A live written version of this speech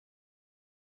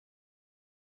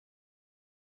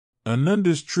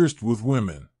Ananda's tryst with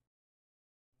women.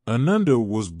 Ananda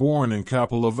was born in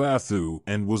Kapilavatthu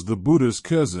and was the Buddha's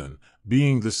cousin,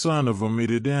 being the son of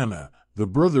Amitabhana, the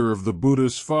brother of the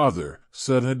Buddha's father,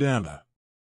 Siddhartha.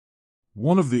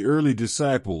 One of the early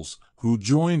disciples who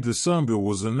joined the Sangha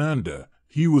was Ananda.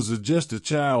 He was just a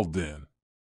child then.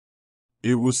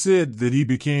 It was said that he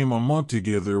became a monk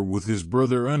together with his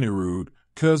brother Anirudh,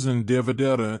 cousin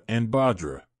Devadatta, and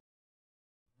Bhadra.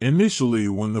 Initially,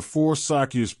 when the four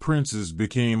Sakya's princes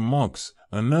became monks,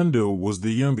 Ananda was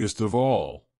the youngest of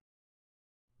all.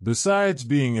 Besides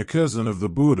being a cousin of the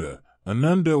Buddha,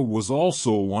 Ananda was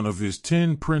also one of his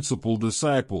 10 principal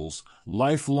disciples,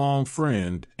 lifelong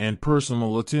friend, and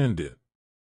personal attendant.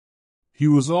 He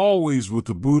was always with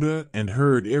the Buddha and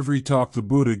heard every talk the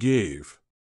Buddha gave.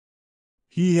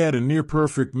 He had a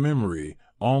near-perfect memory.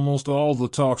 Almost all the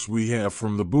talks we have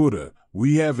from the Buddha,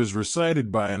 we have as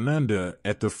recited by Ananda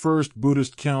at the first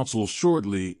Buddhist council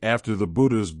shortly after the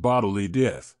Buddha's bodily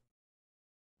death.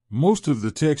 Most of the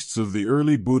texts of the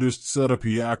early Buddhist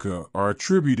Sutta are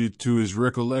attributed to his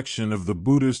recollection of the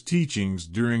Buddha's teachings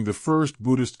during the first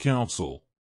Buddhist council.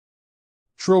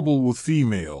 Trouble with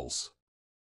females.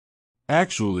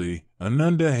 Actually,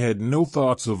 Ananda had no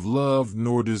thoughts of love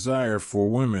nor desire for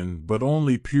women but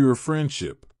only pure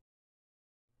friendship.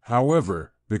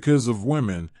 However, because of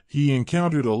women, he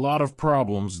encountered a lot of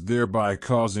problems, thereby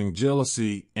causing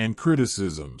jealousy and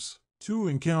criticisms. To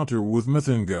encounter with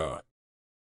Mithanga.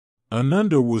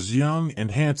 Ananda was young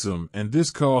and handsome, and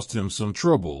this caused him some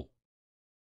trouble.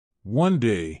 One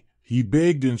day, he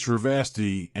begged in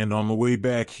Sravasti, and on the way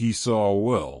back he saw a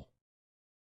well.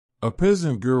 A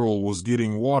peasant girl was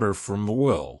getting water from the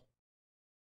well.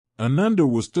 Ananda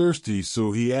was thirsty,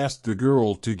 so he asked the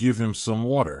girl to give him some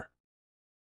water.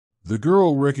 The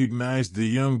girl recognized the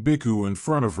young bhikkhu in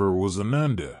front of her was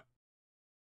Ananda.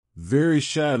 Very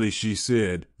shyly she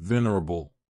said,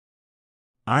 "Venerable,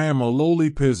 I am a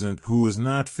lowly peasant who is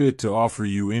not fit to offer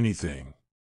you anything."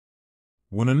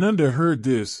 When Ananda heard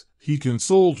this, he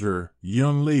consoled her,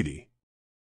 "Young lady,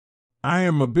 I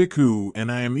am a bhikkhu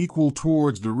and I am equal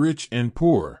towards the rich and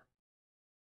poor."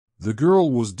 The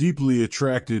girl was deeply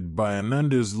attracted by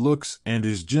Ananda's looks and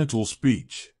his gentle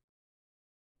speech.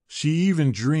 She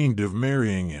even dreamed of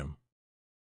marrying him.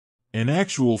 In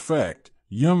actual fact,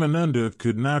 young Ananda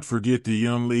could not forget the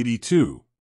young lady too.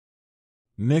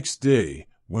 Next day,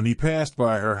 when he passed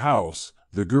by her house,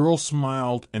 the girl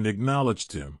smiled and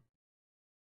acknowledged him.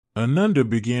 Ananda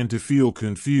began to feel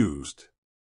confused.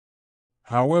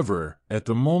 However, at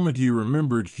the moment he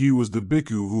remembered he was the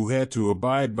bhikkhu who had to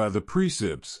abide by the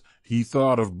precepts, he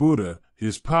thought of Buddha.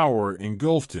 His power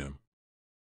engulfed him.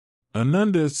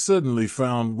 Ananda suddenly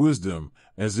found wisdom,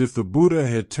 as if the Buddha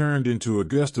had turned into a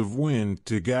gust of wind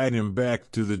to guide him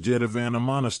back to the Jetavana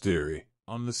monastery.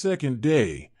 On the second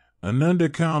day, Ananda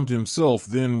calmed himself,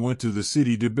 then went to the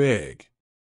city to beg.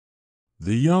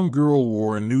 The young girl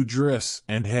wore a new dress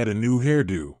and had a new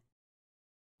hairdo.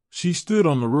 She stood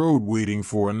on the road waiting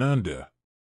for Ananda.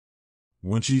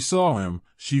 When she saw him,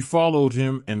 she followed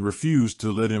him and refused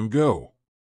to let him go.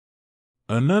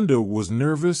 Ananda was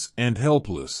nervous and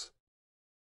helpless.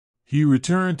 He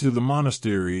returned to the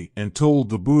monastery and told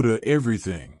the Buddha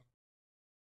everything.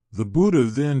 The Buddha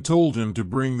then told him to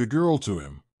bring the girl to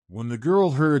him. When the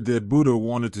girl heard that Buddha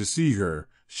wanted to see her,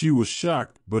 she was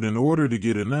shocked, but in order to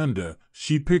get Ananda,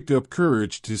 she picked up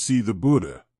courage to see the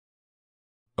Buddha.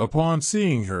 Upon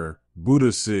seeing her,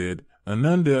 Buddha said,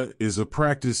 "Ananda is a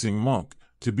practicing monk.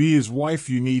 To be his wife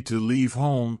you need to leave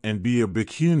home and be a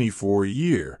bhikkhuni for a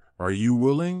year. Are you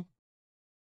willing?"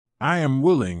 "I am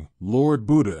willing, Lord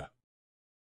Buddha."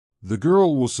 The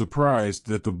girl was surprised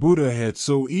that the Buddha had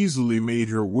so easily made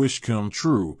her wish come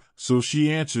true, so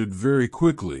she answered very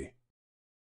quickly,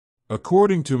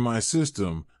 "According to my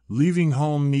system, leaving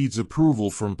home needs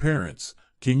approval from parents.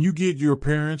 Can you get your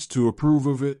parents to approve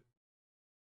of it?"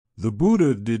 The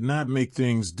Buddha did not make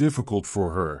things difficult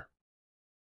for her.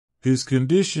 His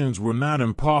conditions were not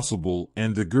impossible,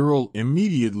 and the girl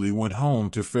immediately went home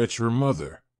to fetch her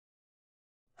mother.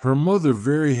 Her mother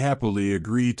very happily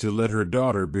agreed to let her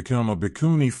daughter become a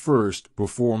bhikkhuni first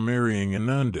before marrying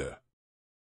Ananda.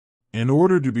 In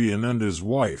order to be Ananda's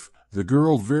wife, the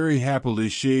girl very happily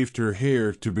shaved her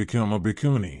hair to become a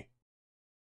bhikkhuni.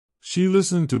 She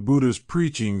listened to Buddha's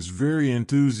preachings very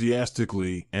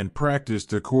enthusiastically and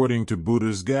practiced according to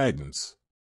Buddha's guidance.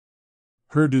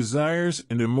 Her desires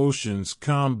and emotions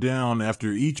calmed down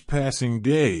after each passing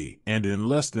day, and in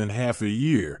less than half a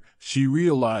year, she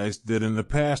realized that in the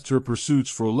past her pursuits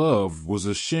for love was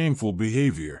a shameful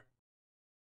behavior.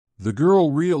 The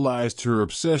girl realized her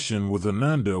obsession with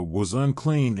Ananda was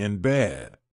unclean and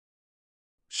bad.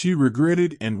 She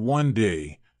regretted, and one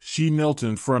day, she knelt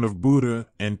in front of Buddha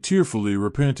and tearfully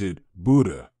repented.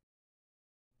 Buddha,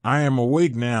 I am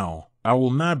awake now. I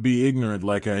will not be ignorant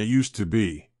like I used to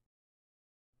be.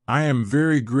 I am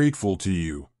very grateful to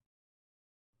you.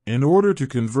 In order to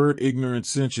convert ignorant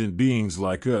sentient beings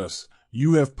like us,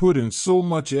 you have put in so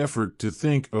much effort to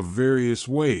think of various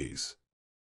ways.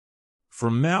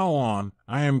 From now on,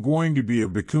 I am going to be a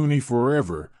bhikkhuni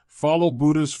forever, follow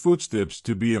Buddha's footsteps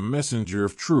to be a messenger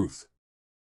of truth.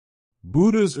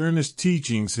 Buddha's earnest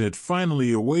teachings had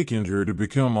finally awakened her to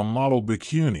become a model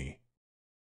bhikkhuni.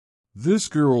 This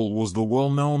girl was the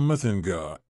well-known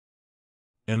Mathanga.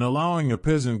 In allowing a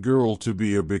peasant girl to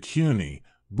be a bhikkhuni,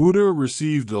 Buddha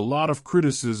received a lot of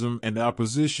criticism and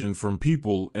opposition from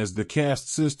people as the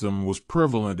caste system was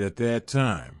prevalent at that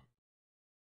time.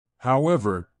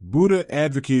 However, Buddha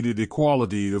advocated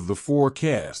equality of the four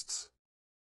castes.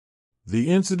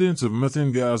 The incidents of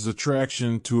Mathanga's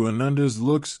attraction to Ananda's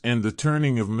looks and the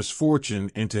turning of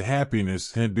misfortune into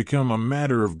happiness had become a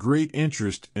matter of great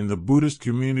interest in the Buddhist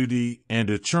community and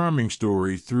a charming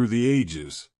story through the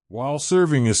ages. While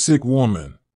serving a sick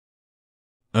woman,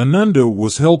 Ananda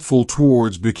was helpful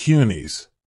towards bhikkhunis.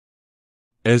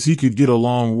 As he could get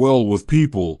along well with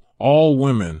people, all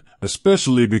women,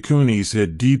 especially bhikkhunis,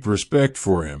 had deep respect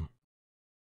for him.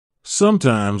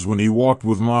 Sometimes when he walked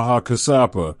with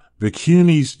Mahakassapa,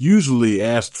 bhikkhunis usually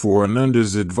asked for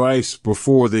Ananda's advice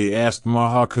before they asked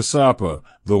Mahakassapa,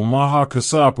 though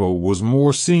Mahakassapa was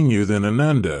more senior than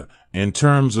Ananda in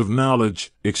terms of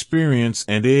knowledge, experience,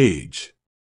 and age.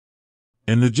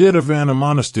 In the Jetavana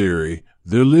monastery,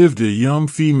 there lived a young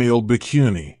female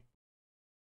bhikkhuni.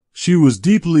 She was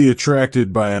deeply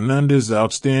attracted by Ananda's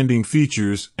outstanding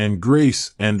features and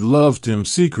grace and loved him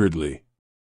secretly.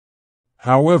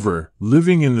 However,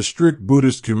 living in the strict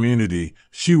Buddhist community,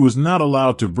 she was not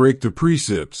allowed to break the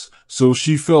precepts, so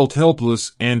she felt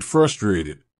helpless and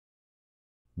frustrated.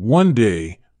 One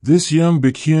day, this young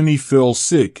bhikkhuni fell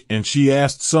sick and she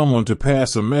asked someone to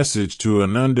pass a message to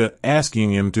Ananda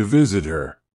asking him to visit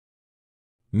her.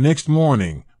 Next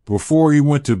morning, before he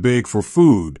went to beg for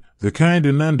food, the kind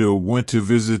Ananda went to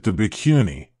visit the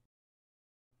bhikkhuni.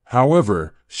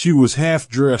 However, she was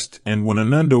half-dressed, and when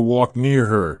Ananda walked near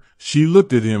her, she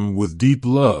looked at him with deep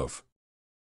love.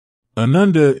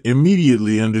 Ananda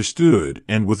immediately understood,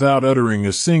 and without uttering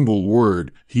a single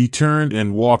word, he turned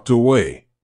and walked away.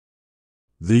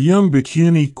 The young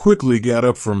bhikkhuni quickly got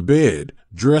up from bed,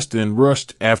 dressed, and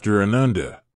rushed after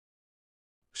Ananda.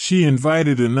 She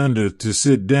invited Ananda to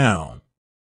sit down.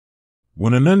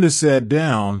 When Ananda sat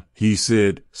down, he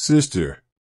said, "Sister,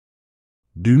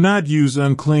 do not use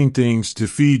unclean things to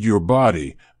feed your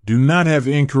body. Do not have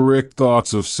incorrect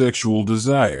thoughts of sexual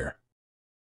desire.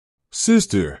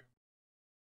 Sister,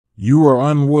 you are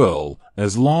unwell.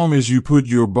 As long as you put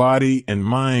your body and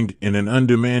mind in an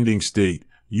undemanding state,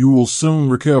 you will soon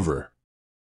recover."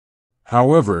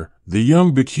 However, the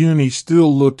young bhikkhuni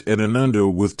still looked at Ananda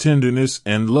with tenderness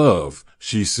and love.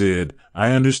 She said,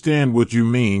 "I understand what you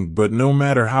mean, but no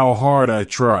matter how hard I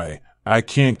try, I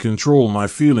can't control my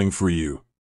feeling for you.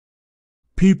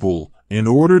 People, in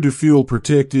order to feel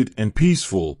protected and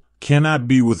peaceful, cannot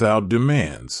be without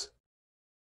demands.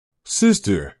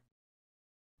 Sister,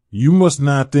 you must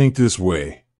not think this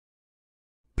way.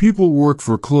 People work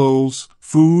for clothes,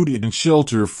 food, and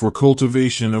shelter for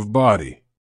cultivation of body.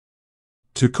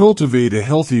 To cultivate a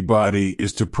healthy body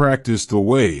is to practice the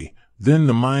way, then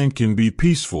the mind can be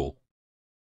peaceful.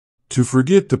 To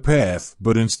forget the path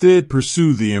but instead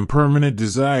pursue the impermanent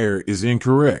desire is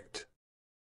incorrect.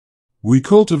 We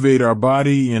cultivate our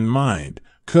body and mind,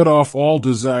 cut off all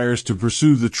desires to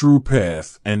pursue the true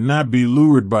path and not be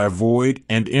lured by void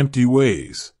and empty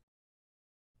ways."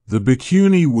 The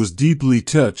bhikkhuni was deeply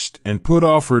touched and put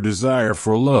off her desire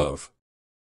for love.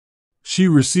 She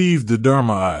received the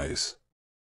Dharma eyes.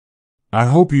 I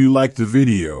hope you liked the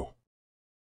video.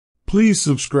 Please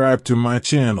subscribe to my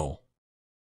channel.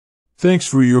 Thanks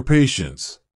for your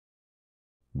patience.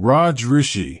 Raj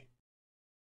Rishi.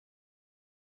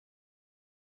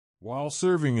 While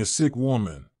serving a sick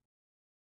woman,